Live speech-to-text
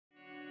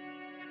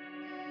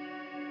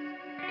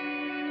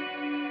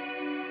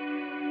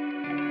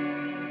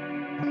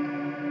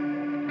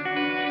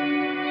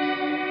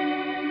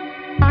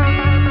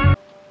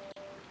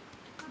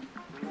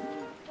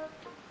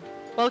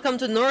Welcome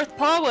to North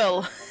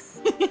Powell.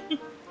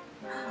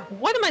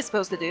 What am I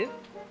supposed to do?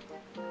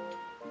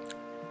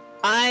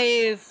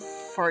 I've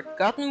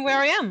forgotten where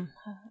I am.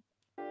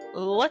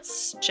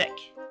 Let's check.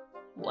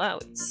 Wow,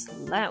 it's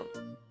loud.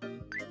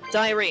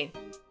 Diary.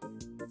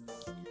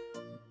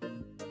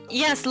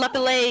 Yes, Lappy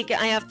Lake,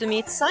 I have to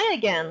meet Saya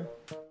again.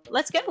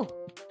 Let's go.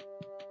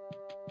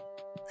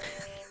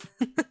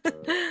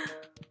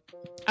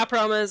 I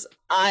promise,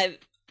 I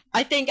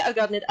think I've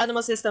gotten it out of my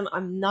system.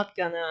 I'm not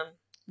gonna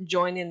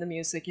join in the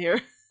music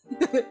here.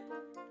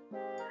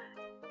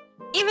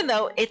 Even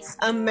though it's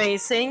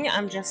amazing,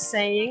 I'm just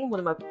saying,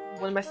 one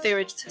of my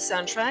favorite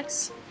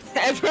soundtracks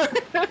ever.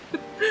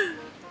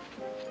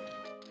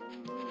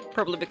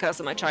 Probably because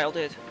of my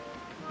childhood.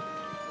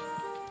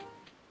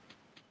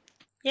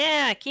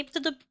 Yeah, keep to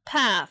the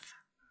path.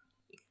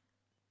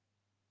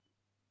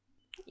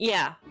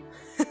 Yeah.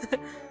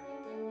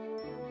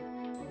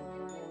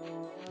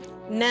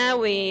 Now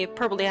we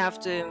probably have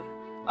to...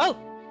 Oh!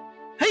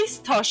 Hey,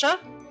 Tasha!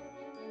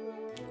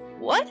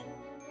 What?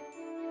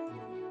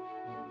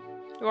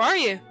 Who are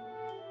you?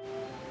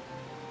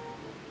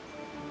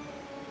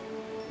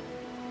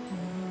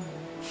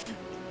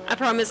 I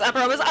promise,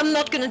 I'm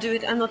not gonna do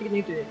it, I'm not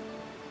gonna do it.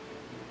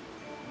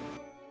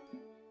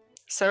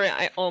 Sorry,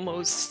 I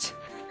almost...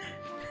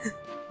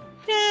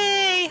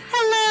 Yay!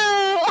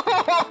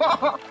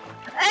 Hello!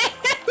 Hey,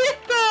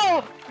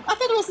 hippo! I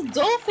thought it was a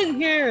dolphin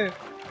here!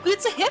 But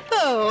it's a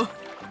hippo!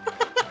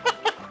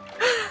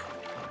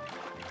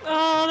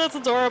 Oh, that's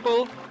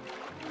adorable.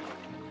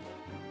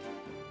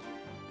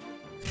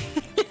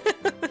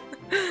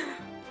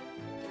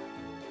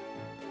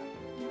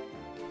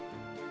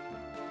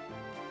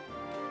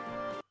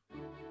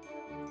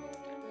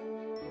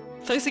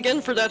 Thanks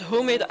again for that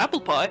homemade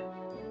apple pie.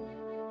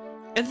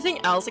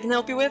 Anything else I can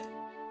help you with?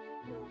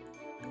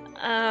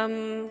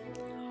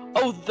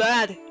 Oh,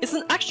 that! It's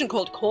an action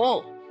called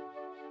Call.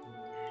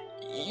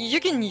 You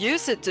can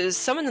use it to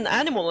summon an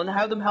animal and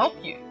have them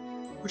help you.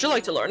 Would you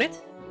like to learn it?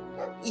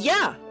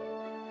 Yeah!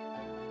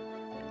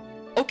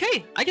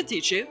 Okay, I can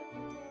teach you.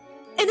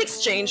 In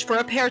exchange for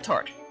a pear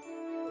tart.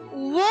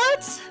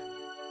 What?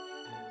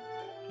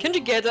 Can't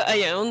you get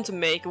Ione to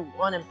make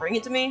one and bring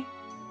it to me?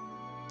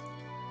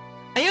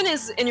 Ione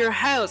is in your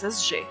house,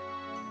 isn't she?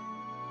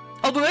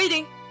 I'll be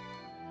waiting!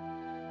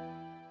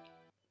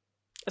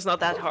 It's not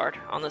that hard,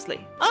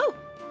 honestly. Oh!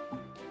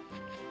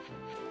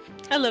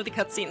 I love the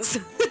cutscenes.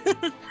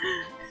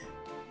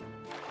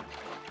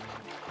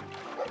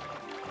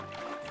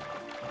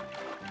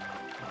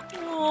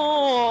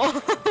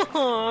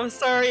 Oh, I'm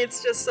sorry,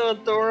 it's just so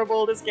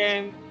adorable, this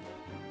game.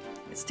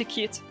 It's too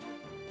cute.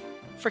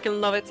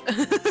 Freaking love it.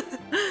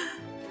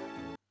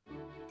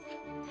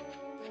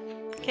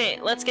 Okay,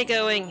 let's get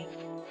going.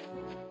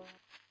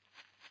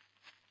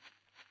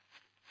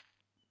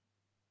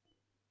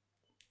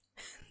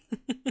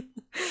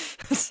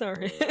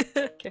 Sorry.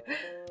 Okay.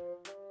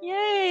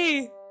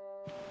 Yay!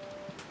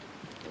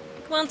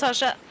 Come on,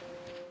 Tasha.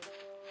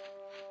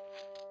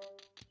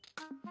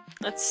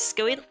 Let's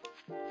go in.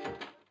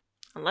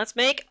 And let's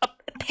make a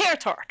pear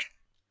tart.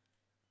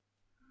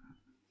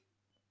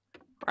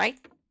 Right?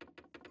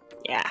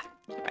 Yeah,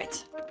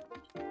 right.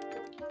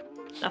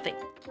 Nothing.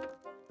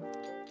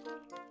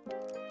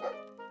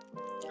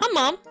 Hi,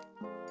 Mom.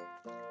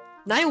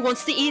 Now he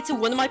wants to eat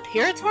one of my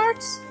pear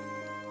tarts?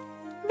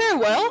 Very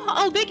well,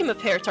 I'll bake him a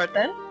pear tart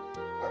then.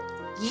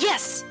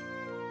 Yes!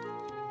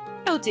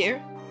 Oh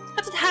dear,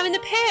 I don't have any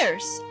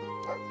pears.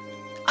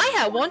 I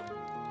have one.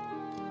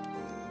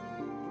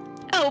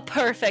 Oh,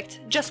 perfect.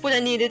 Just what I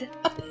needed.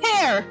 A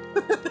pear!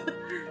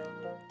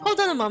 Hold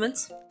on a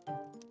moment.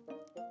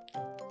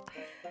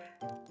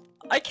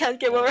 I can't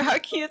get over how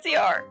cute they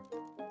are.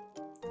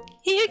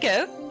 Here you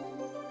go.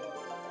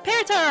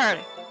 Pear tart!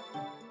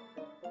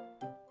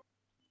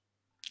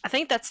 I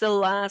think that's the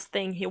last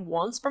thing he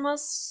wants from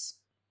us.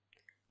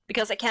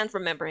 Because I can't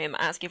remember him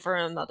asking for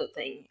another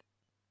thing.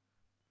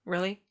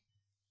 Really?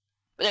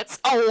 But it's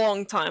a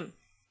long time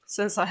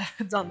since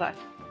I've done that.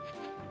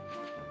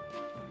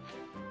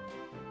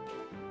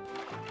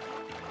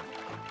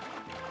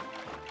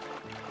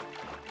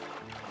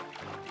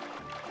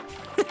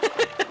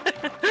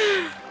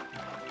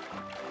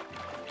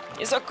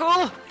 You're so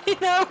cool, you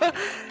know?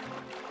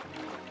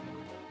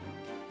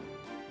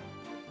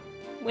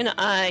 When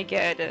I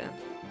get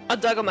a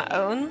dog of my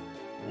own,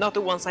 not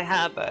the ones I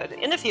have, but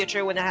in the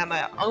future when I have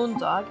my own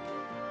dog,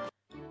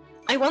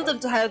 I want them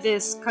to have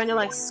this kind of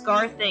like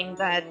scar thing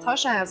that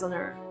Tasha has on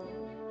her.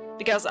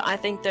 Because I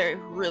think they're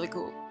really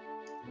cool.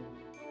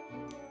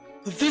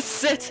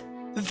 This is it!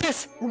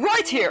 This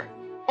right here!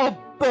 Oh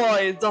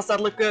boy, does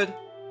that look good!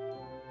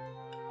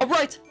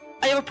 Alright,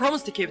 I have a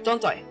promise to keep,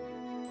 don't I?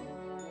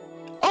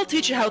 I'll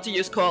teach you how to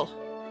use Call.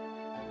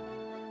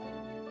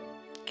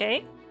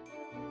 Okay.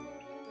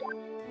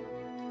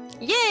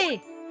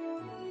 Yay!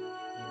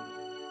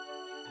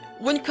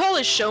 When Call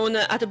is shown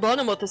at the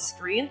bottom of the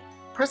screen,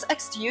 press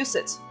X to use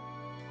it.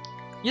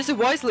 Use it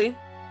wisely.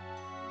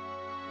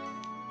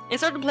 In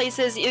certain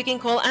places, you can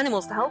call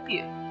animals to help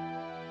you.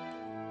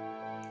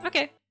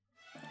 Okay.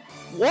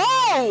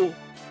 Whoa!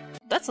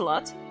 that's a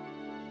lot.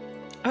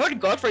 I heard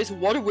Godfrey's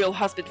water wheel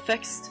has been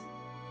fixed.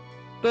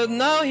 But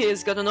now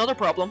he's got another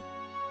problem.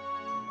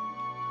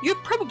 You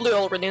probably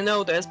already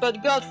know this,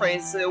 but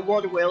Godfrey's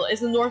water wheel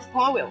is a North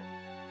Paw wheel.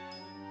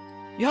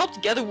 You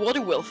helped get a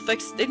water wheel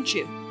fixed, didn't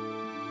you?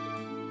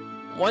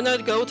 Why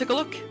not go take a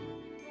look?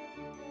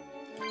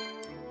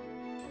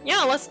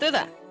 Yeah, let's do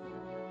that.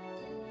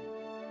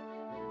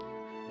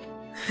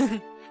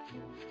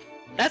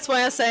 That's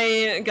why I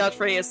say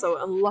Godfrey is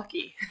so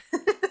unlucky.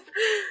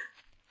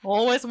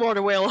 Always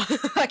water wheel.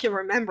 I can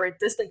remember it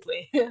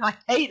distinctly. I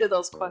hated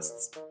those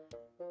quests.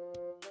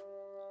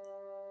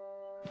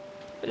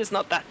 But it's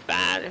not that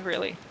bad,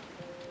 really.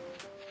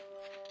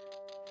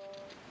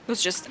 It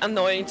was just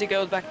annoying to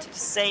go back to the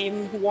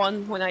same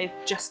one when I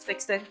just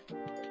fixed it.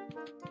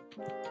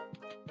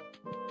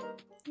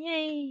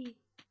 Yay!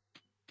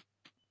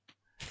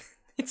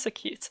 It's so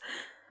cute.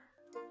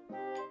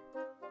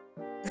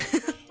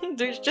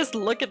 Dude, just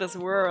look at this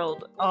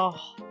world.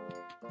 Oh.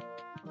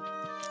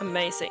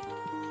 Amazing.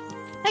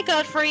 Hey,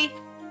 Godfrey!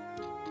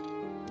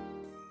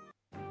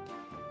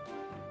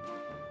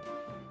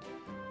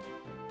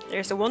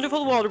 There's a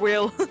wonderful water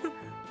wheel.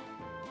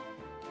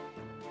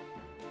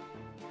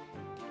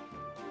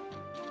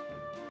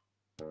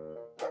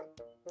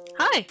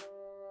 Hi!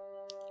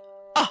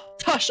 Ah,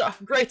 Tasha!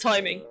 Great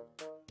timing!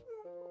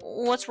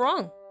 What's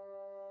wrong?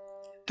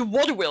 The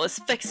water wheel is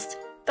fixed.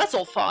 That's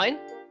all fine.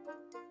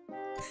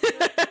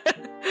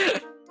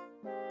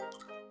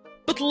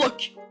 But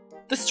look!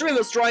 The stream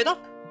has dried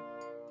up.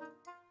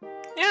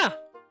 Yeah.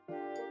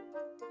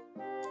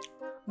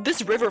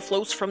 This river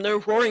flows from the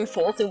Roaring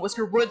Falls in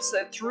Whisker Woods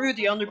through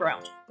the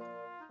underground.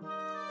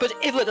 But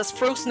Ivlet has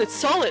frozen it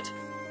solid.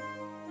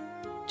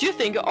 Do you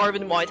think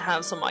Arvid might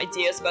have some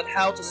ideas about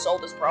how to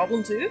solve this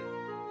problem too?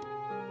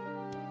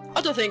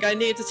 I don't think I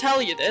need to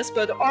tell you this,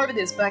 but Arvid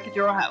is back at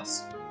your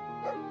house.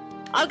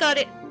 I got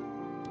it.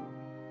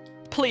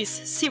 Please,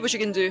 see what you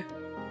can do.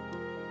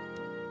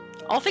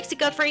 I'll fix it,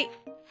 Godfrey.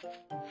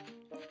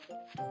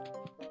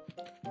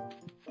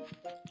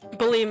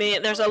 Believe me,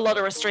 there's a lot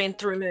of restraint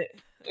through me,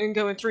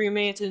 going through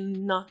me to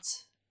not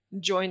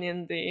join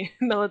in the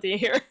melody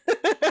here.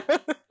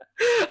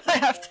 I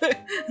have to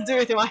do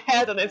it in my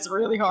head and it's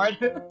really hard.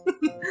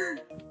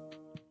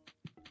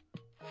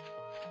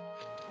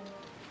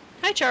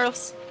 Hi,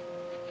 Charles.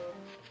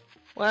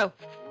 Wow.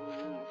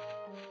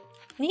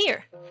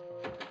 Here.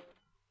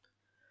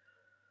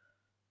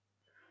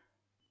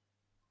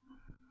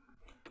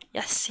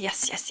 Yes,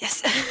 yes, yes,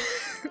 yes.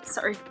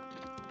 Sorry.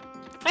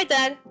 Hi,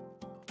 Dad.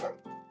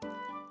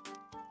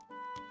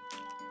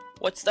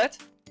 What's that?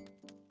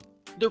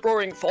 The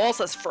Roaring Falls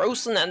has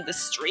frozen and the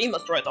stream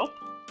has dried up.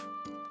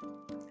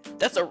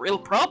 That's a real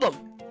problem.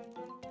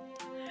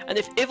 And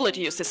if Ivlet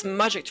uses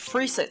magic to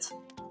freeze it,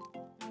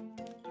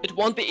 it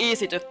won't be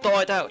easy to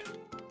thaw it out.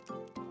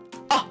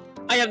 Ah,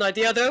 I have an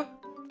idea though.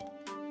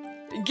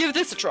 Give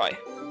this a try.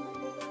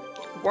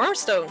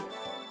 Wormstone.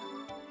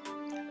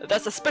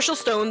 That's a special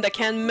stone that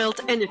can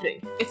melt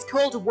anything. It's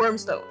called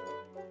Wormstone.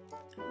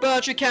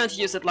 But you can't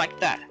use it like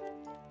that.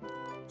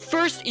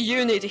 First,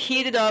 you need to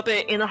heat it up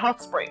in a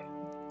hot spring.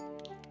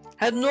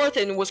 Head north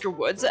in Whisker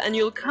Woods and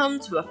you'll come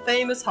to a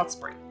famous hot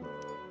spring.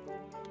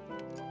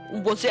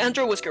 Once you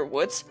enter Whisker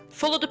Woods,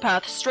 follow the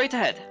path straight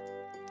ahead.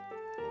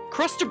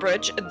 Cross the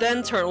bridge,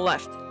 then turn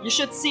left. You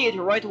should see it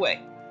right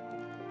away.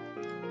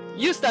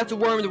 Use that to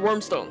worm the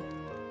Wormstone.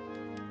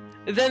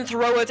 Then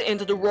throw it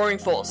into the Roaring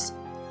Falls.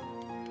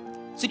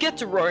 To get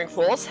to Roaring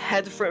Falls,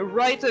 head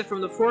right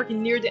from the fork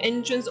near the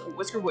entrance of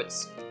Whisker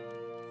Woods.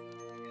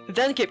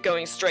 Then keep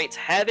going straight,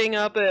 heading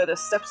up the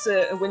steps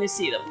when you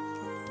see them.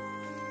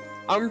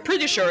 I'm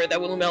pretty sure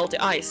that will melt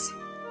the ice.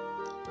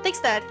 Thanks,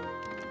 Dad.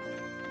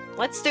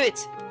 Let's do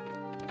it.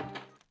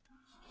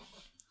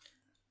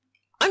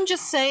 I'm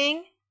just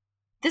saying,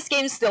 this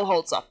game still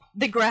holds up.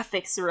 The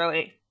graphics,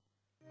 really.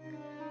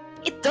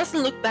 It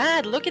doesn't look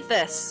bad, look at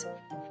this.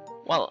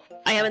 Well,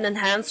 I have an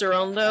enhancer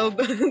on though,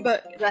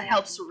 but that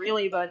helps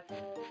really, but...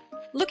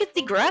 Look at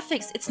the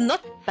graphics, it's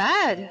not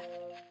bad.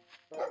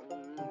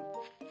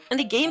 And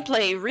the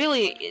gameplay,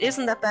 really, it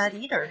isn't that bad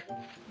either.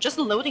 Just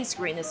the loading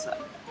screen is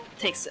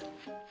takes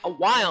a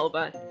while,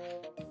 but...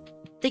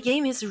 The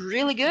game is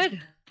really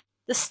good.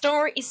 The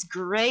story is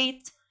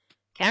great.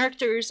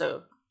 Characters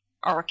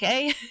are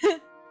okay.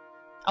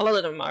 A lot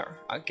of them are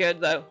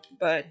good though,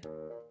 but...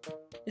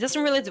 It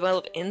doesn't really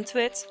develop into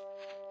it.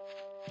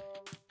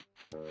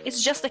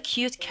 It's just a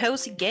cute,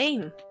 cozy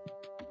game.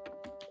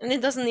 And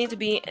it doesn't need to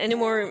be any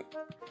more...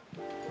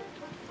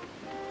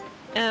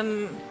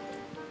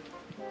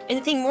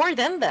 anything more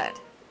than that.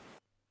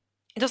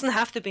 It doesn't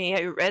have to be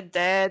a Red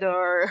Dead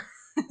or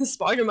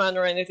Spider-Man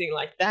or anything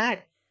like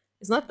that.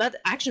 It's not that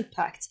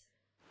action-packed.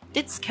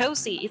 It's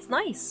cozy, it's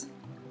nice.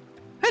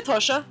 Hey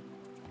Tasha!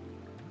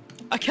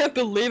 I can't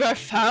believe how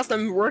fast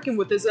I'm working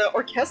with this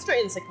orchestra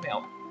insect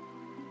mail.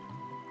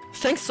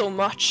 Thanks so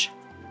much.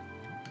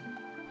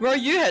 Where are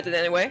you headed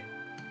anyway?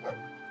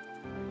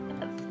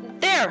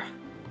 There!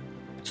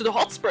 To the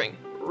hot spring.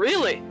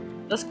 Really?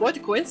 That's quite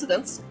a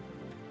coincidence.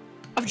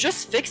 I've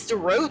just fixed the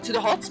road to the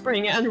hot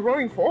spring and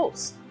Roaring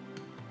Falls.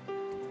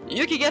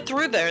 You can get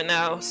through there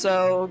now,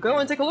 so go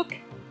and take a look.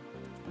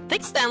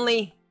 Thanks,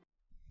 Stanley.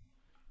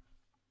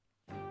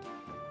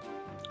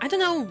 I don't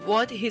know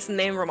what his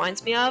name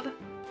reminds me of,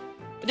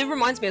 but it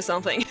reminds me of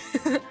something.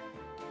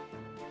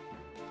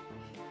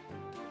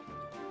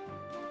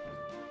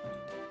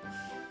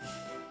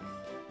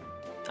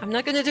 I'm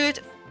not gonna do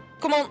it.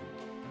 Come on.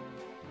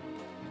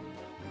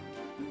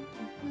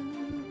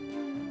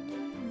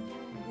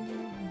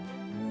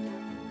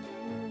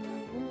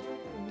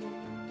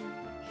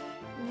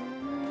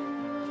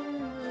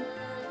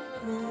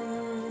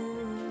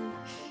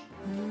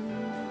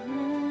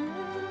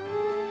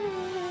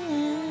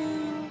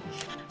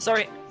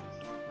 Sorry.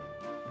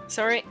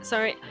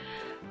 Sorry.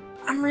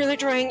 I'm really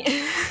trying.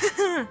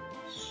 I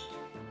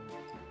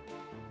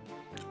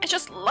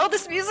just love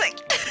this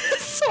music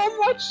so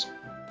much.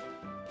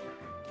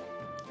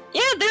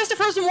 Yeah, there's the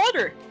frozen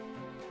water.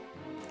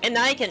 And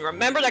I can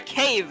remember the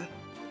cave.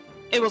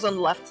 It was on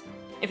the left,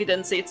 if you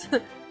didn't see it.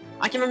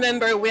 I can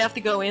remember we have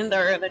to go in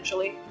there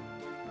eventually.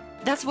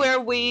 That's where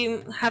we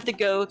have to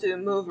go to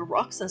move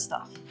rocks and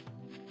stuff.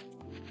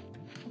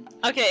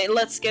 Okay,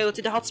 let's go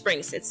to the hot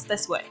springs. It's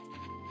this way.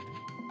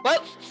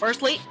 Well,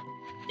 firstly,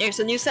 there's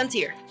a new scent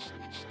here.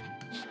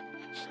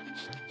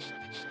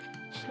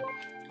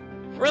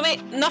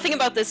 Really, nothing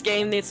about this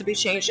game needs to be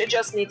changed. It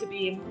just needs to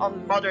be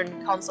on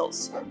modern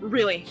consoles.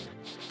 Really.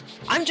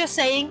 I'm just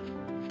saying,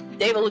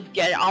 they will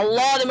get a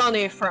lot of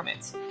money from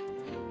it.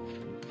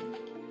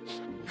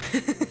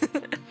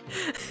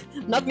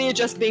 Not me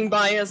just being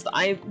biased,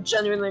 I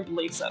genuinely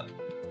believe so.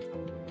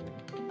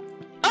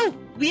 Oh,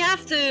 we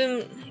have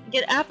to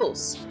get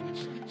apples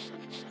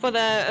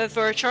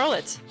for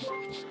Charlotte.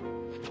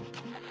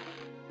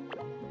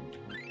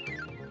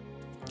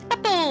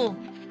 Apple!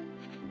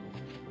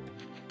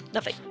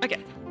 Nothing.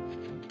 Okay.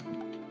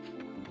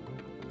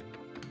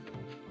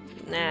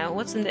 Now,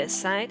 what's on this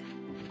side?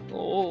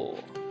 Oh.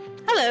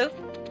 Hello!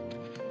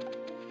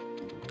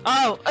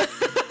 Oh!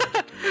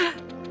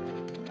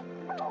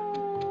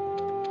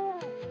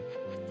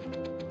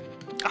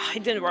 Oh,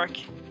 it didn't work.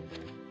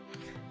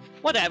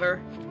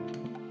 Whatever.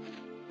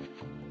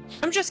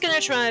 I'm just gonna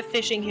try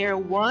fishing here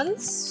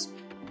once,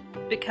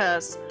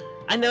 because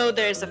I know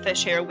there's a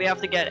fish here we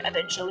have to get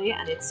eventually,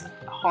 and it's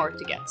hard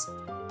to get.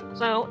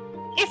 So,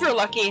 if you're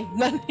lucky,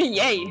 then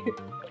yay!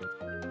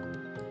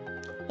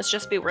 Let's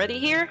just be ready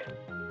here.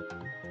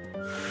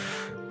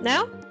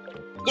 Now?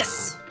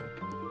 Yes!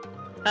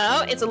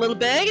 Oh, it's a little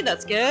big,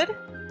 that's good.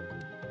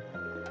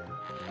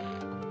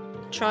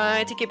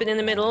 Try to keep it in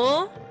the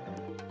middle.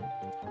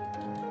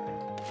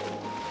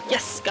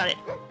 Yes, got it.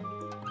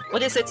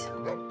 What is it?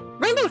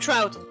 Rainbow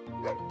trout!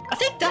 I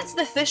think that's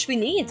the fish we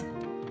need.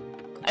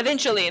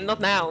 Eventually, not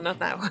now, not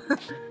now.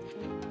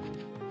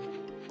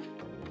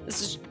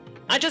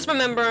 I just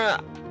remember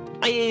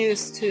I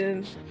used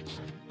to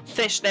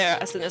fish there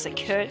as soon as I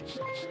could.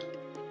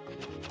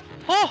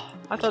 Oh,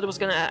 I thought it was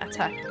gonna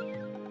attack.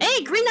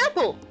 Hey, green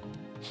apple!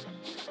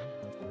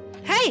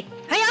 Hey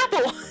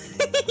apple!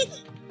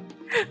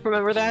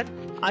 Remember that?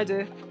 I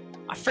do.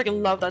 I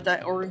freaking love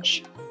that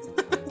orange.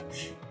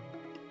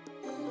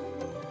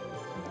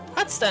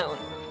 Hotstone.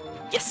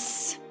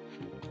 Yes!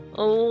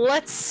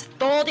 Let's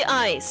thaw the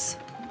ice.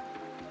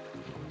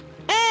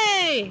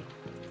 Hey!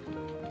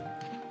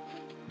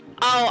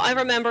 Oh, I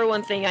remember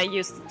one thing I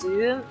used to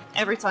do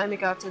every time it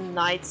got to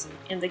night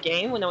in the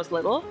game when I was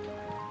little.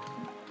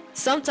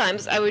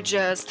 Sometimes I would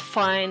just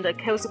find a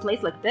cozy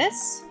place like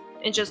this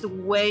and just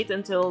wait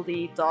until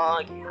the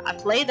dog I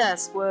played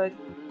as would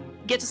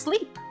get to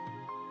sleep.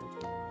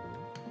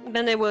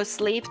 Then they would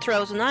sleep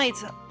throughout the night,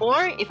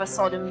 or if I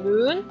saw the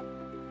moon,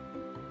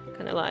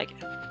 kinda like...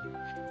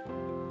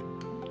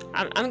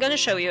 I'm gonna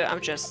show you, I'm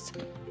just...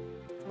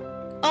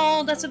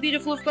 Oh, that's a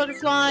beautiful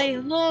butterfly!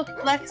 Look,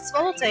 black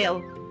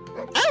swallowtail!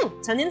 Oh,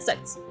 10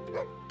 insects!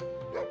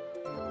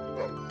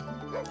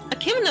 A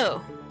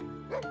kimono!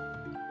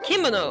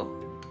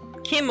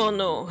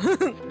 Kimono!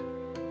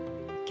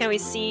 Can we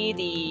see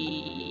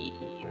the...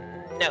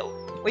 No,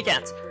 we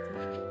can't.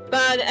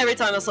 But every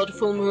time I saw the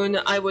full moon,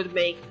 I would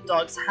make the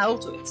dogs howl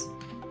to it.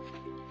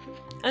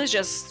 And it's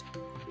just...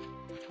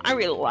 I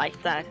really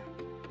like that.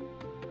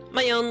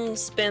 My own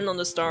spin on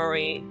the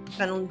story,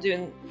 kind of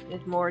doing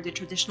it more the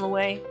traditional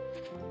way.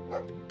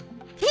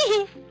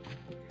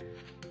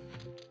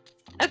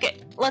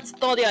 Okay, let's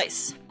thaw the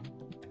ice.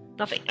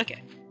 Nothing,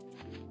 okay.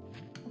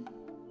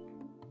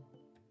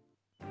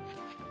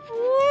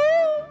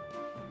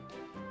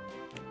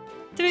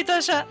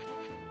 Tasha.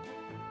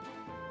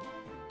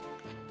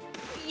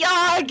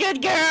 Yeah,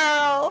 good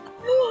girl!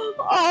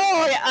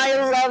 Oh, I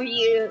love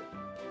you!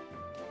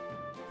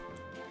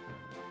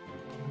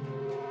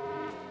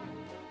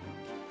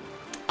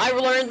 I've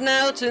learned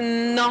now to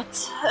not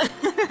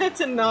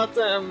to not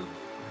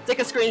take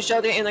a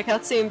screenshot in a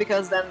cutscene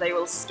because then they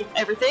will skip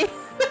everything.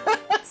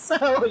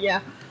 So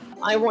yeah,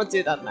 I won't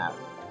do that now.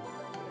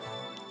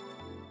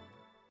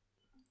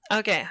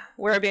 Okay,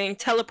 we're being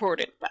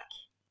teleported back.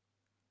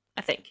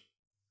 I think.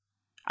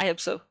 I hope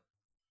so.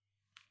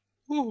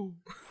 Ooh.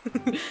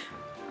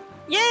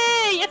 Yay!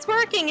 It's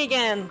working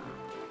again!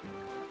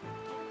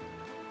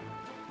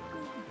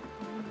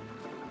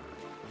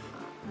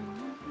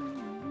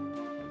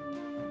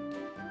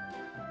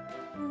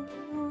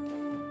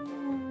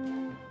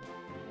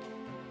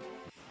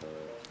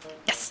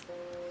 Yes!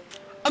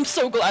 I'm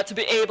so glad to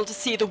be able to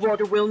see the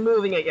water wheel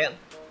moving again.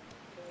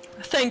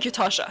 Thank you,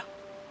 Tasha.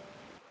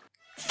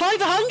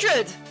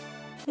 500!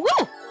 Woo!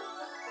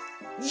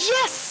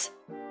 Yes!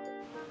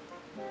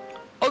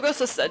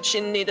 Augusta said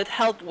she needed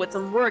help with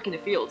some work in the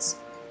fields.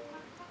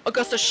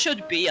 Augusta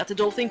should be at the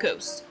Dolphin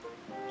Coast.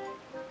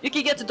 You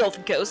can get to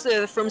Dolphin Coast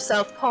from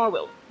South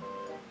Powell.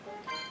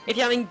 If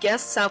you haven't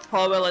guessed, South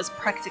Powell is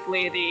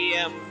practically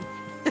the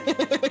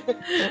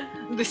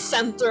the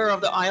center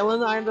of the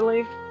island, I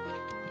believe.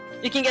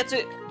 You can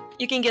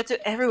get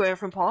to everywhere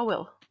from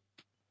Powell.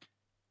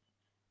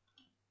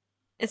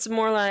 It's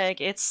more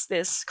like it's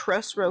this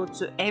crossroad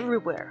to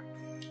everywhere.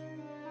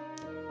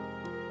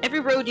 Every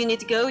road you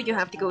need to go, you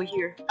have to go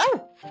here.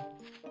 Oh!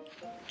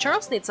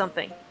 Charles needs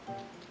something.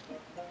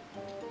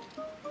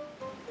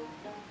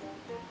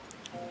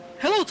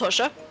 Hello,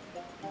 Tasha.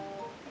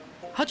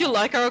 How do you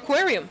like our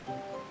aquarium?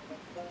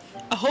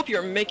 I hope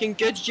you're making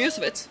good use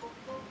of it.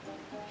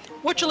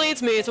 Which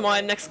leads me to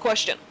my next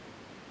question.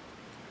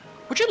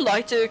 Would you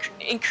like to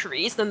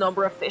increase the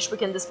number of fish we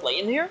can display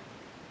in here?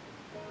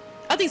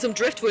 Adding some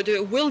driftwood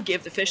will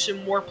give the fish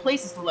more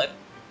places to live.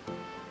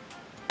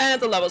 And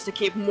allow us to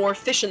keep more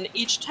fish in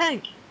each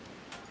tank.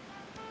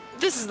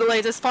 This is the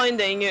latest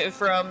finding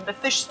from the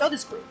Fish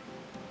Studies group.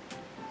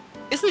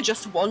 Isn't it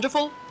just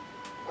wonderful?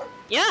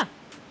 Yeah.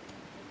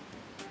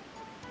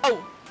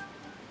 Oh,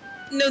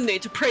 no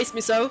need to praise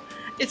me so.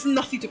 It's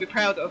nothing to be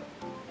proud of.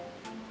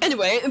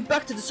 Anyway,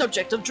 back to the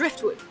subject of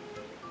driftwood.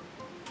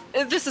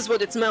 This is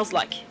what it smells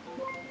like.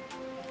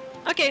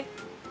 Okay.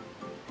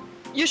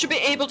 You should be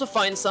able to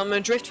find some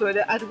driftwood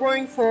at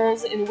Roaring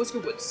Falls in Whisker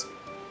Woods.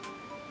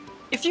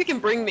 If you can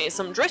bring me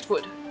some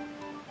driftwood,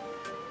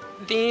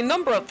 the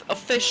number of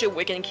fish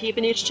we can keep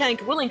in each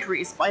tank will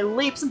increase by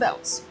leaps and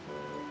bounds.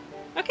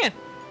 Okay.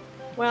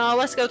 Well,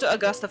 let's go to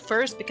Augusta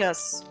first,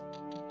 because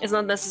it's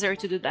not necessary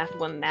to do that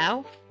one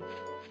now,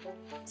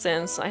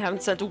 since I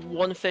haven't sent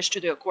one fish to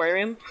the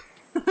aquarium.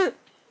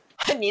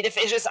 I need the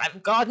fishes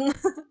I've gotten.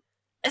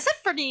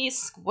 Except for the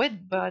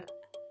squid, but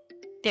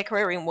the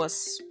aquarium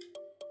was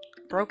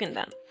broken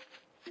then.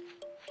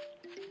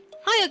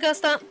 Hi,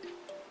 Augusta!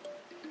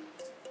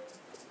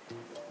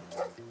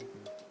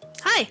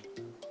 Hi!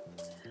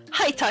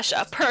 Hi,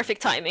 Tasha.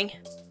 Perfect timing.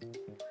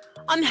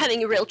 I'm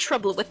having real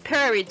trouble with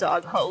prairie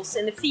dog holes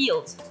in the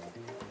field.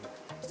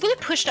 Will you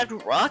push that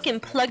rock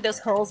and plug those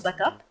holes back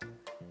up?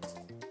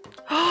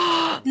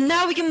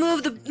 Now we can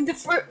move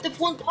the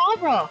one paw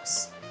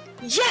rocks!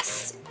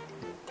 Yes!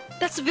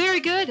 That's very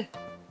good!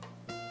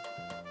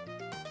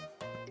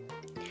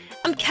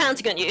 I'm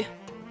counting on you.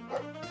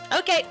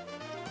 Okay.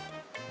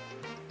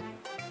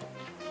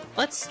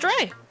 Let's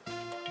try.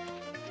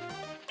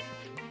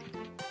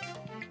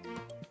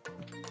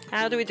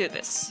 How do we do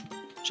this?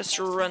 Just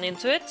run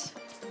into it?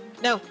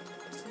 No.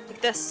 Like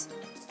this.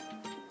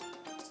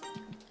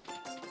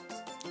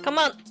 Come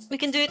on, we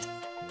can do it.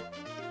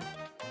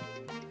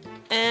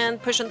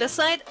 And push on this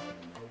side.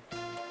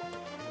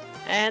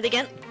 And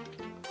again.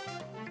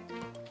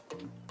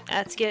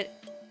 That's good.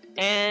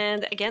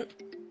 And again.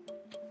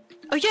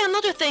 Oh yeah,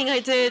 another thing I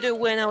did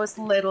when I was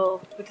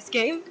little with this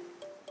game.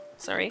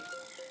 Sorry.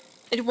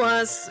 It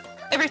was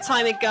every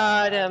time it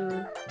got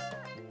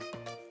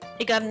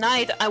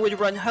night, I would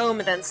run home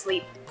and then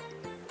sleep.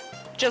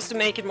 Just to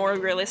make it more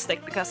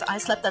realistic, because I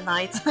slept at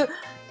night.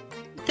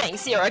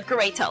 Thanks, you're a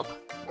great help.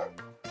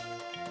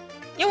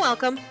 You're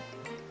welcome.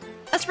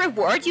 As a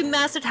reward, you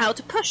mastered how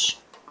to push.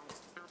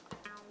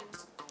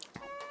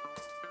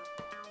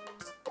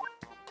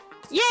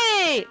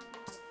 Yay!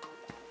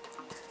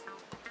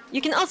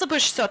 You can also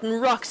push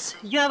certain rocks.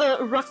 You have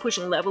a rock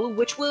pushing level,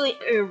 which will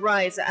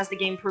rise as the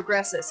game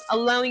progresses,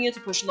 allowing you to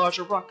push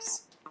larger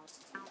rocks.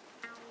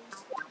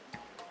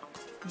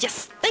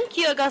 Yes, thank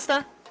you,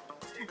 Augusta!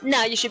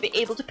 Now you should be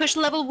able to push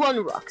level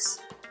 1 rocks.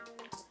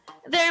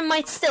 There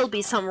might still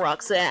be some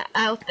rocks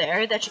out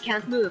there that you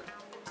can't move.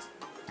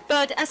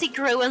 But as you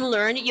grow and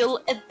learn, you'll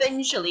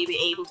eventually be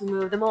able to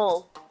move them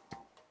all.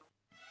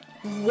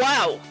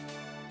 Wow!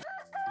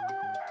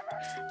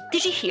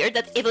 Did you hear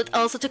that Iblet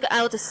also took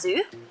out the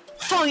zoo?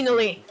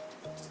 Finally!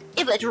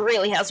 Iblet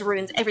really has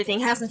ruined everything,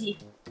 hasn't he?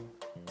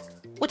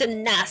 What a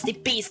nasty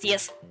beast he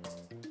is!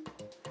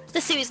 The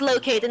zoo is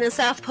located in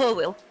South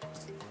Powell.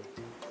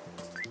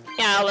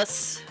 Yeah,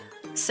 let's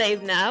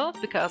save now,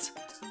 because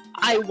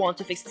I want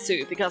to fix the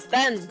zoo, because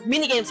then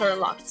minigames are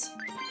unlocked.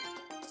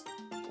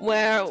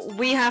 Where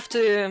we have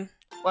to...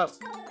 well...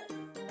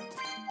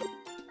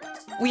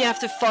 we have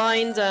to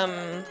find,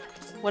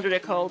 what are they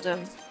called?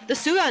 The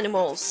zoo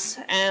animals,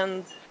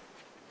 and...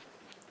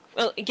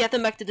 well, get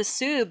them back to the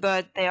zoo,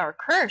 but they are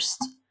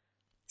cursed.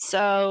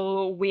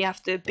 So we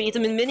have to beat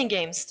them in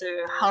minigames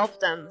to help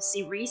them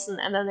see reason,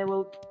 and then they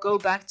will go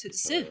back to the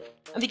zoo,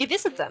 and we can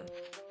visit them.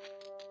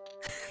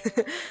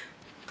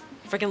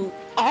 Freaking...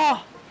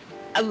 Oh!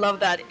 I love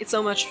that. It's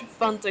so much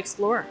fun to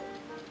explore.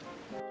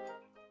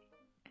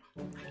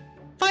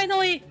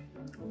 Finally!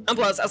 And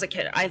plus, as a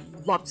kid, I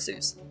loved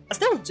zoos. I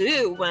still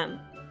do when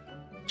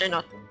they're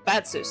not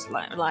bad zoos,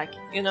 like,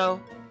 you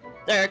know,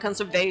 they're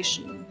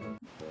conservation.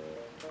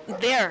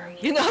 There,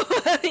 you know?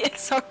 Yeah,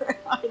 sorry,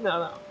 I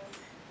know.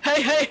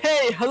 Hey, hey,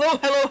 hey! Hello,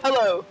 hello,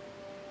 hello!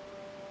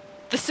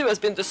 The zoo has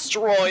been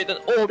destroyed and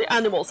all the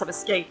animals have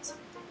escaped.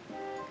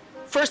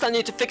 First I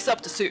need to fix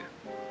up the zoo.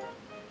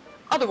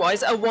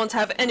 Otherwise I won't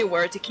have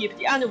anywhere to keep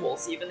the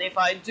animals even if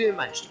I do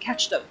manage to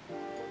catch them.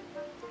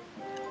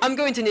 I'm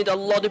going to need a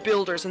lot of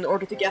builders in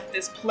order to get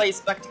this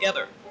place back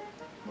together.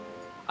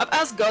 I've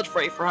asked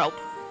Godfrey for help.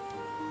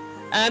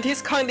 And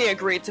he's kindly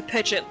agreed to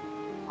pitch in.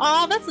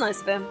 Aw, that's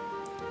nice of him.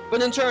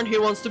 But in turn he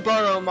wants to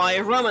borrow my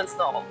romance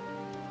novel.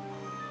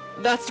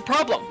 That's the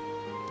problem.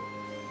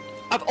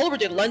 I've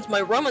already lent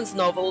my romance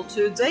novel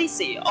to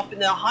Daisy up in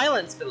the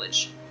Highlands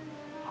village.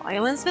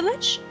 Highlands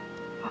village?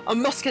 I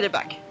must get it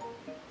back.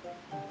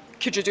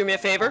 Could you do me a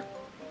favor?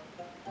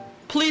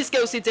 Please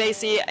go see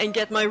Daisy and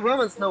get my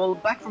romance novel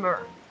back from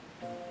her.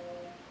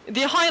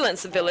 The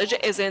Highlands village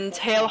is in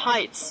Tail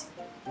Heights.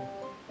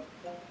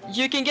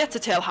 You can get to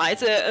Tail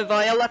Heights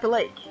via Lappy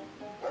Lake.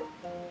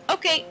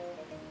 Okay.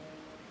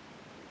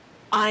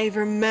 I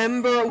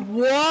remember...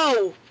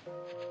 Whoa!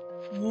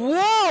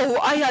 Whoa!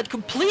 I had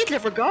completely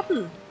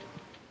forgotten!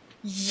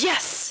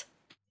 Yes!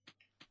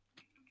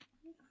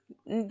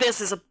 This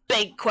is a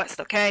big quest,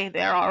 okay?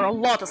 There are a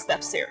lot of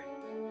steps here.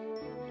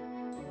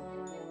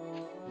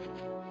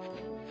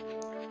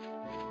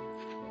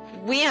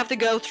 We have to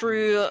go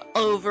through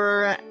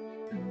over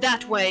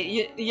that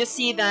way. You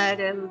see that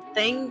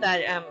thing,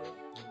 that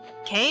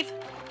cave?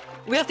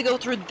 We have to go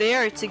through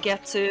there to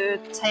get to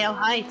Tail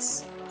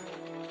Heights.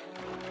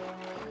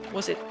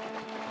 Was it?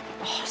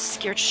 Oh,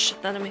 scared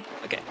shit out of me.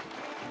 Okay.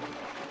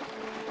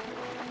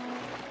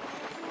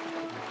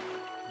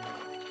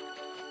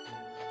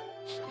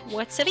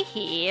 What's over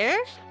here?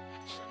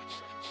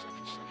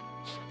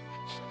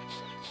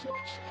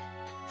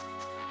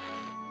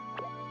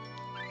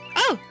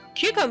 Oh,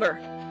 cucumber!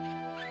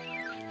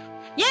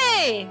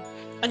 Yay!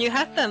 A new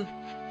hat then.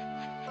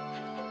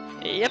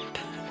 Yep.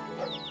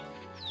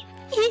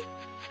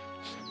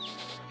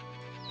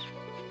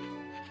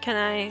 Can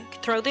I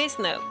throw these?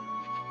 No.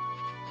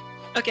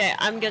 Okay,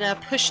 I'm gonna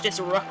push this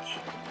rock.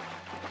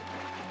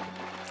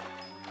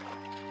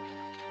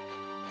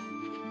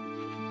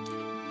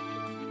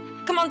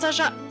 Come on,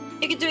 Tasha!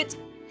 You can do it!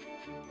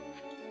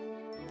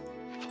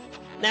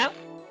 Now?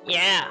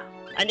 Yeah!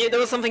 I knew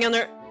there was something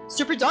under.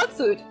 Super dog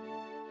food!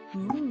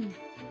 Mm.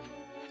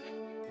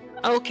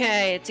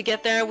 Okay, to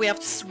get there we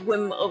have to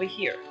swim over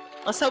here.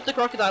 Let's hope the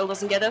crocodile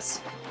doesn't get us.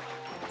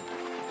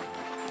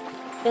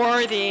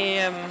 Or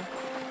the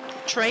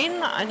train?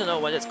 I don't know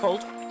what it's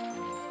called.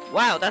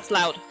 Wow, that's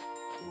loud.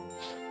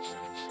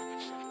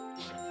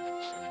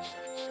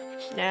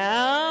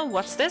 Now,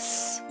 what's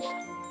this?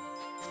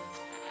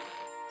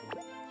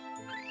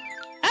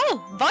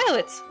 Oh,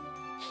 Violet!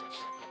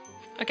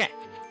 Okay.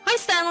 Hi,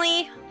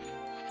 Stanley!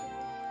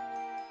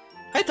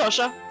 Hi,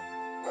 Tasha!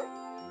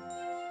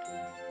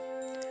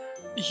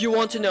 You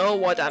want to know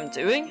what I'm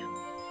doing?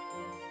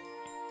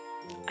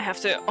 I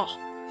have to... Oh.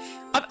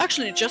 I've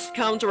actually just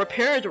come to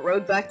repair the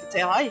road back to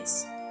Tail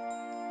Heights.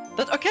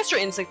 That orchestra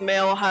insect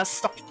male has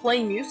stopped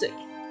playing music.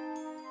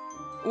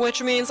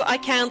 Which means I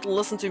can't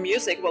listen to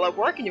music while I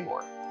work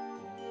anymore.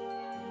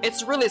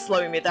 It's really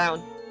slowing me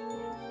down.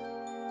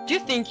 Do you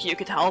think you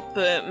could help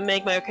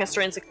make my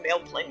orchestra insect male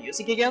play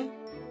music again?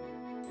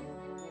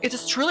 It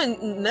is truly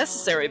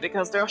necessary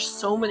because there are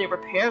so many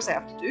repairs I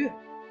have to do.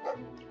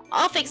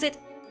 I'll fix it!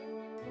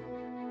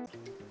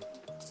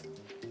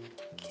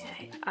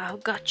 Okay,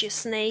 I've got you,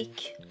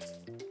 Snake.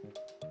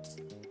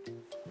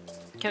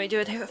 Can we do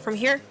it from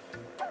here?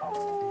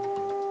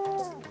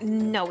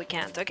 No, we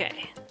can't.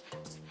 Okay.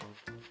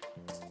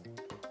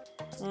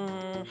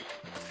 No!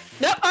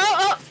 Oh!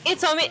 Oh!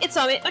 It's on me! It's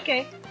on me!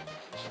 Okay.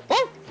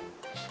 Oh!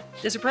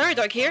 There's a prairie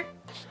dog here.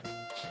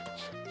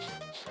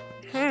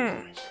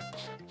 Hiya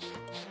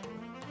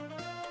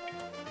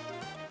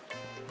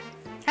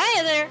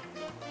there!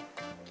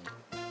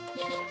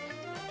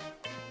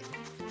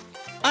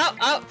 Oh!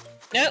 Oh!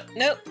 No!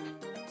 No!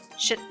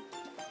 Shit.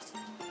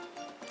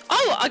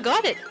 Oh! I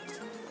got it!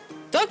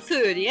 Dog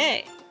food!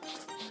 Yay!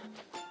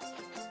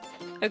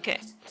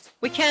 Okay.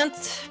 We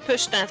can't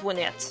push that one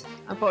yet,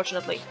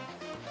 unfortunately.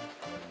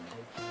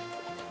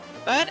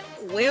 But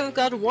we've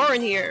got Warren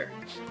here.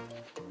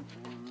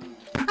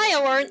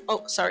 Hiya, Warren!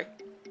 Oh, sorry.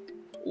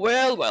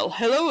 Well, well,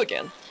 hello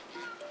again.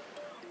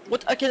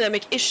 What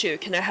academic issue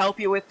can I help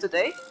you with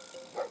today?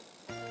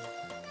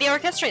 The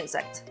orchestra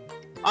insect.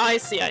 I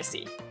see, I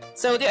see.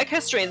 So the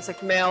orchestra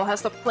insect male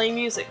has stopped playing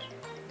music.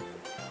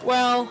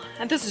 Well,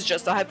 and this is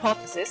just a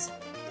hypothesis.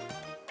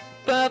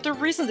 But the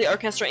reason the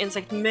orchestra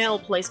insect male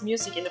plays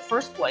music in the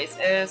first place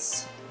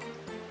is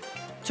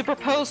to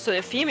propose to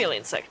the female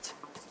insect.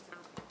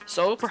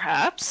 So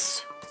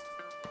perhaps,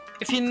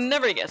 if he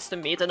never gets to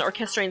meet an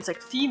orchestra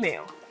insect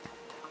female,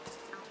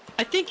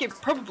 I think he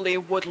probably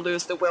would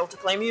lose the will to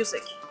play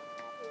music.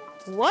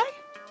 What?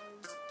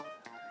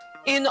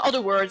 In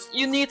other words,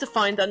 you need to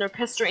find an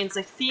orchestra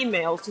insect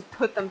female to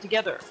put them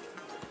together.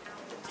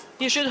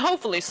 He should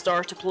hopefully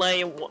start to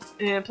play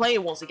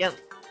once again.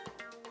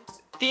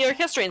 The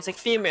orchestra insect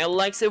female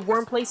likes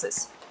warm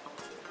places.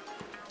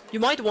 You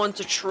might want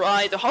to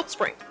try the hot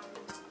spring.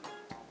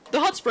 The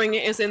hot spring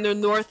is in the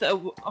north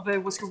of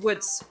Whisker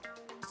Woods.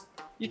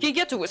 You can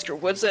get to Whisker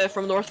Woods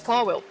from North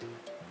Powell.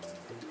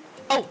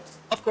 Oh,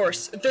 of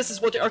course, this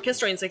is what the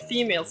orchestra insect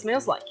female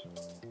smells like.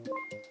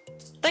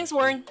 Thanks,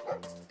 Warren.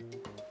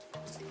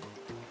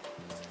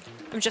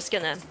 I'm just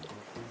gonna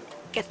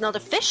get another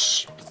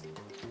fish.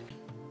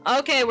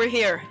 Okay, we're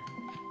here.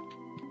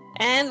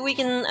 And we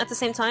can, at the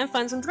same time,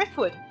 find some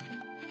driftwood.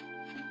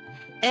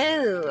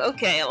 Oh,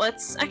 okay,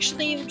 let's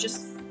actually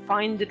just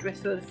find the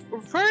driftwood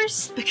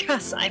first,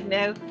 because I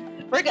know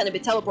we're gonna be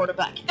teleported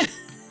back.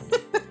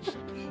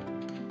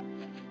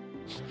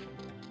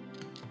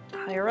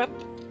 Higher up.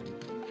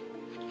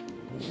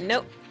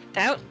 Nope.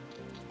 Out.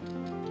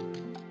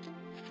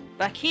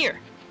 Back here.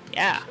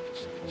 Yeah.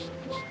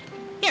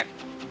 Here.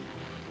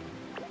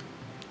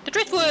 The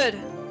driftwood!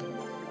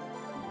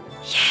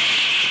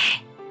 Yeah!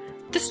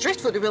 This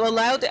driftwood will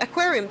allow the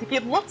aquarium to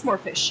give lots more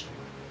fish.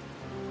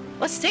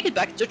 Let's take it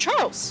back to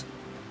Charles.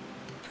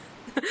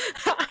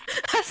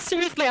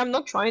 Seriously, I'm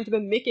not trying to be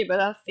Mickey, but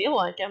I feel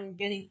like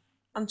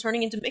I'm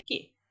turning into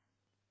Mickey.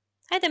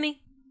 Hi,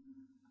 Demi.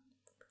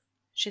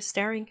 She's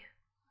staring.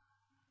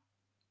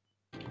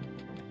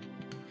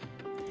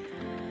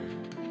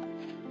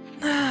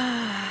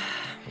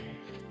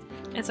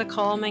 It's a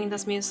calming,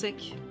 this music.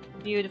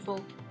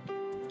 Beautiful.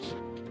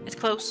 It's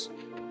close.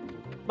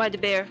 By the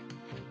bear.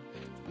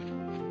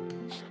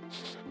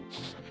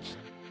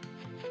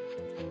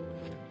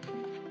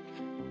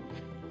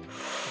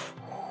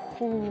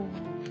 Ooh.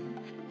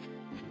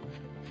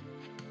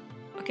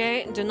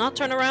 Okay, do not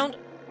turn around.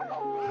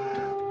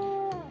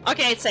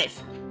 Okay, it's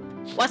safe.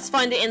 Let's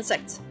find the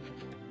insect.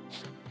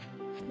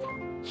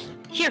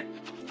 Here.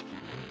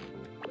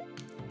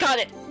 Got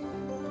it.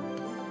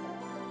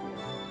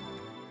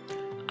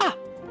 Ah,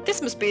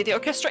 this must be the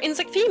orchestra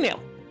insect female.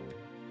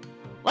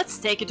 Let's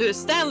take it to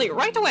Stanley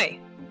right away.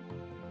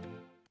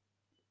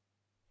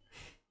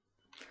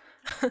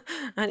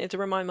 I need to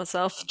remind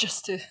myself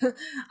just to...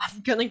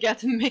 I'm gonna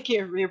get Mickey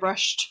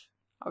rebrushed.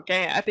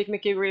 Okay, Epic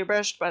Mickey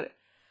rebrushed, but...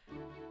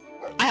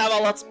 I have a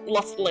lots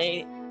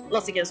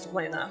of games to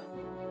play now.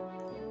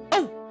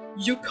 Oh!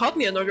 You caught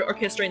me another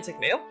orchestra insect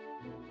male?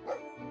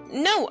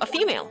 No, a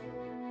female.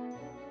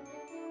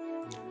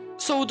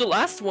 So the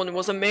last one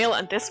was a male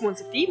and this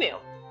one's a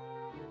female.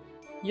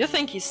 You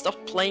think he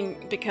stopped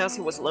playing because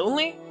he was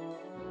lonely?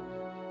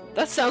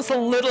 That sounds a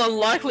little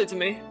unlikely to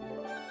me.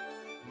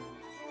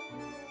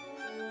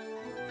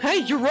 Hey,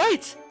 you're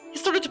right! He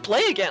started to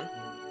play again!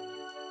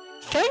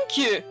 Thank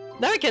you!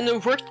 Now I can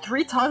work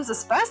 3 times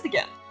as fast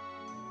again!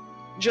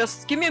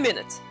 Just give me a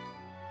minute.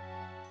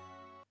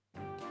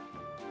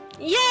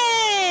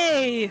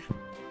 Yay!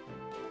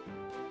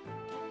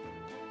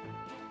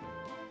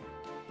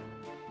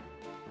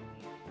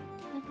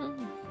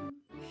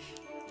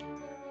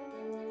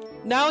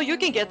 Now you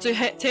can get to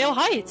Tail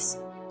Heights!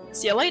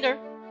 See you later!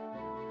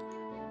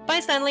 Bye,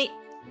 Stanley!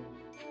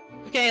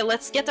 Okay,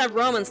 let's get that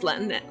romance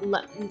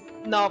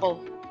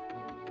novel.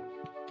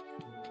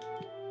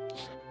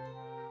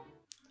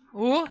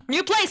 Ooh,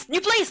 new place!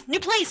 New place! New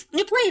place!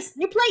 New place!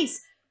 New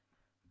place!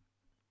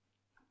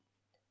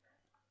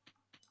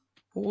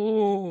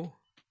 Ooh.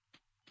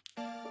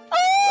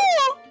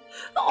 Oh!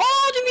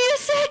 Oh, the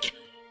music!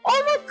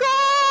 Oh my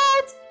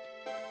god!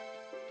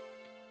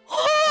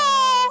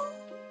 Oh!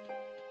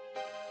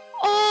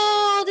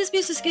 Oh, this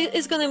music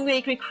is gonna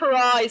make me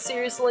cry,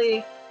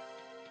 seriously.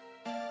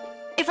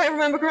 If I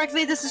remember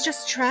correctly, this is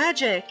just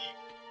tragic.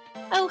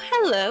 Oh,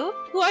 hello.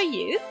 Who are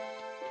you?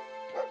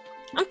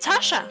 I'm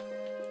Tasha.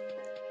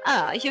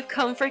 Ah, you've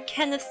come for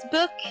Kenneth's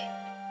book?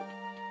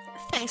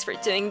 Thanks for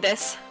doing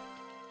this.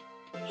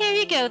 Here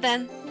you go,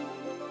 then.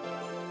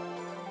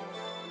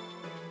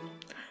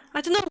 I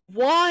don't know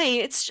why,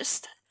 it's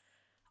just...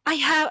 I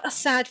have a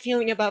sad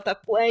feeling about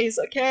that place,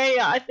 okay?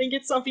 I think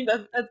it's something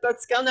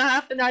that's gonna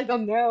happen, I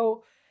don't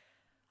know.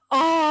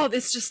 Oh,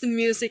 it's just the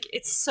music,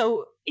 it's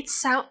so... It's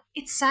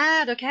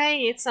sad,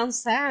 okay? It sounds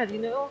sad, you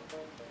know?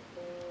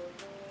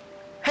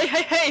 Hey,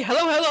 hey, hey!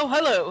 Hello, hello,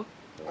 hello!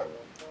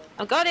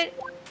 I got it!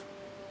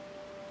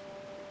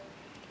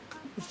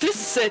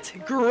 This is it!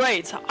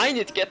 Great! I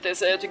need to get this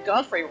to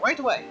Godfrey right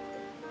away!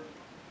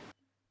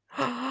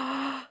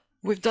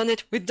 We've done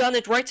it! We've done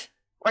it! Right!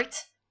 Right!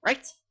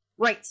 Right!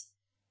 Right!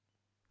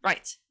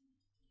 Right!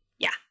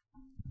 Yeah!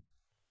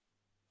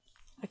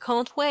 I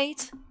can't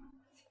wait!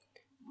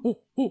 Ooh,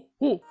 ooh,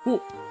 ooh,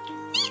 ooh.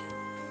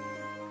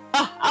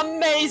 Ah,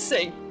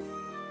 amazing!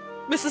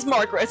 Mrs.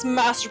 Margaret's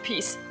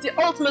masterpiece, the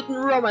ultimate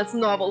romance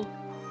novel.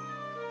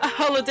 A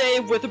Holiday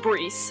with a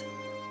Breeze.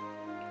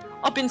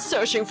 I've been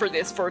searching for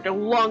this for the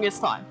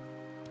longest time.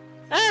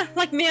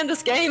 Like me in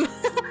this game.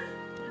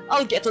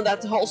 I'll get on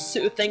that whole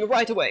suit thing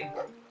right away.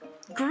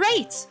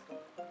 Great!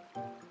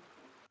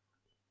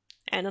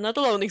 And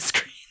another loading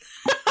screen.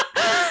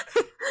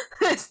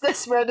 Is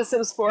this where The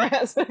Sims 4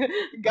 has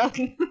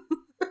gotten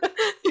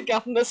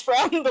this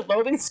from? The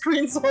loading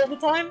screens all the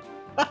time?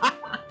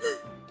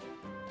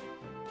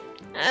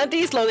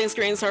 These loading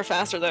screens are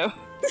faster though.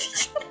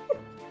 It's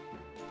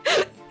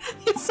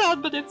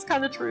sad, but it's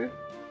kind of true.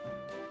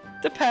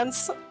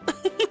 Depends.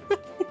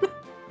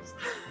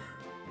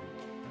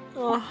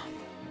 Oh,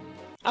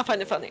 I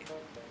find it funny.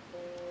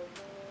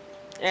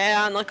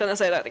 Yeah, I'm not gonna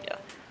say that again.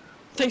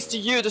 Thanks to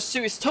you, the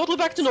zoo is totally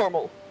back to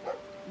normal.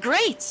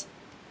 Great!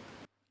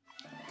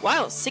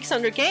 Wow,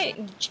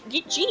 600k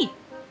GG.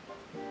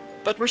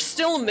 But we're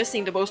still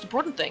missing the most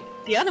important thing,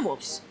 the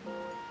animals.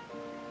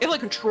 If I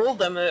controlled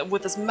them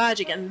with this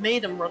magic and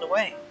made them run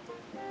away.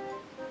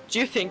 Do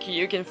you think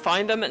you can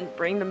find them and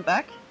bring them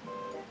back?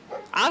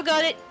 I've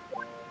got it!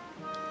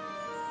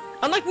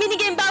 Unlock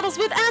minigame battles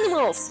with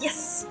animals!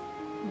 Yes!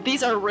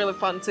 These are really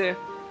fun too.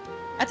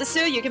 At the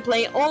zoo you can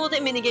play all of the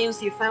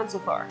minigames you've found so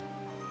far.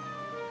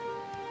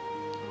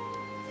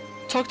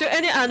 Talk to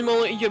any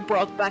animal you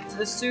brought back to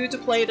the zoo to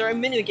play their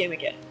minigame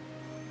again.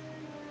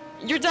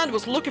 Your dad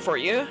was looking for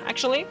you,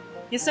 actually.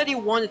 He said he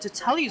wanted to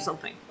tell you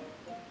something.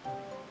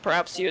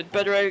 Perhaps you'd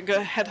better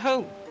go head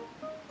home.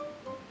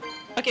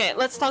 Okay,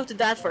 let's talk to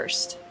Dad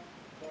first.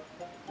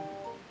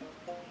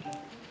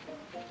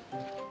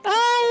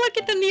 Oh, look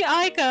at the new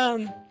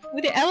icon!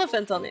 With the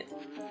elephant on it.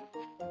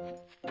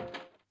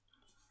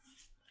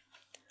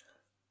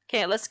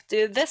 Okay, let's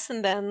do this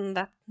and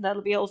then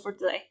that'll be all for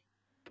today.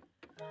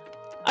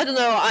 I don't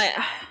know,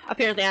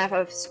 apparently I have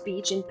a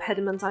speech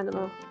impediment, I don't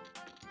know.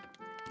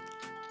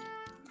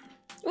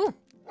 Ooh.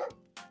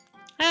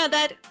 Hi,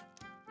 Dad.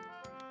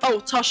 Oh,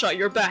 Tasha,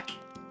 you're back.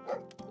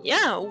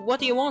 Yeah, what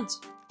do you want?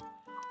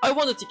 I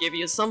wanted to give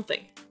you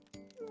something.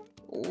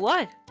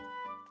 What?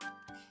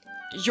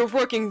 You're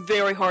working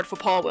very hard for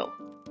Powell.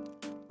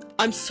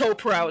 I'm so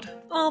proud.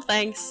 Oh,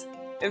 thanks.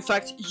 In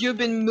fact, you've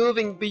been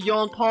moving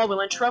beyond Powell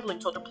and traveling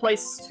to other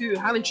places too,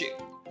 haven't you?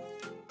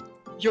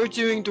 You're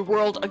doing the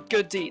world a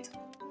good deed.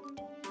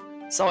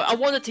 So I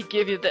wanted to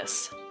give you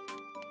this.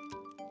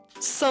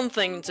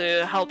 Something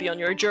to help you on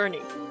your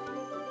journey.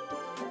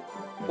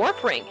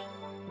 Warp ring.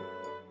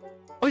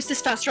 Oh, is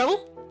this fast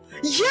travel?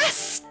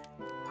 Yes!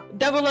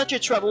 That will let you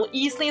travel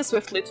easily and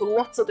swiftly to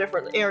lots of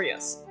different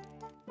areas.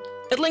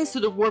 It links to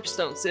the warp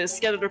stones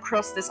scattered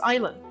across this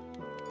island.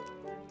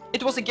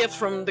 It was a gift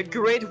from the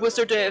great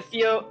wizard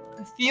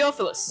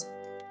Theophilus.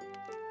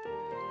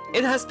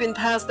 It has been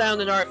passed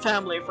down in our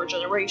family for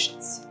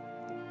generations.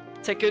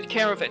 Take good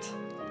care of it.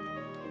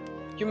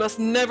 You must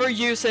never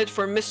use it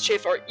for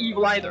mischief or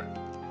evil either.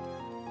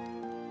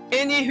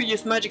 Any who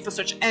use magic for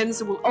such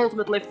ends will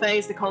ultimately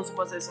face the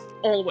consequences,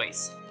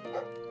 always.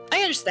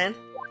 I understand.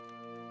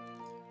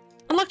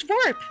 Unlocked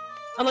warp!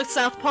 Unlocked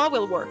South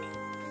Powell warp.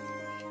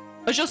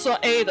 I just saw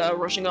Ada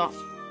rushing off.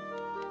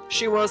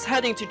 She was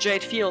heading to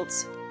Jade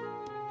Fields.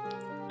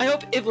 I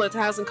hope Ivlet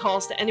hasn't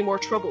caused any more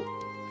trouble.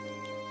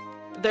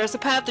 There's a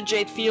path to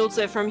Jade Fields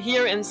from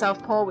here in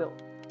South Powell.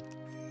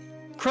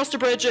 Cross the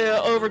bridge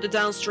over the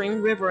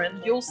downstream river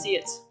and you'll see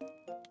it.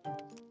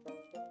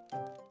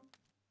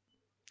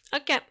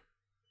 Okay.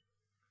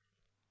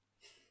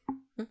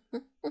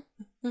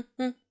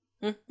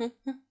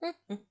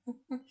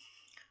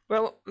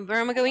 Well, where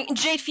am I going?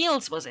 Jade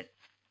Fields, was it?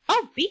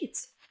 Oh,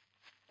 beat!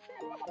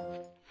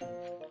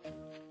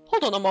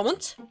 Hold on a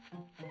moment.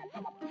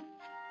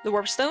 The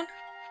warp stone?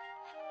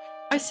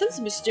 I sense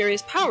a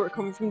mysterious power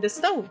coming from this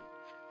stone.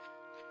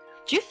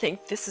 Do you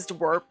think this is the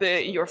warp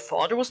your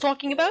father was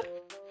talking about?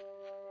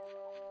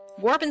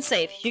 Warp and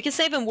save. You can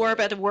save and warp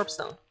at the warp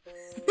stone.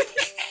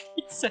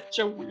 It's such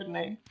a weird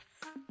name.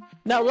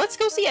 Now let's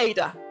go see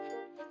Ada.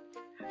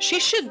 She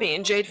should be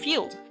in Jade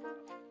Field.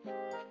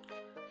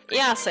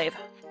 Yeah, save.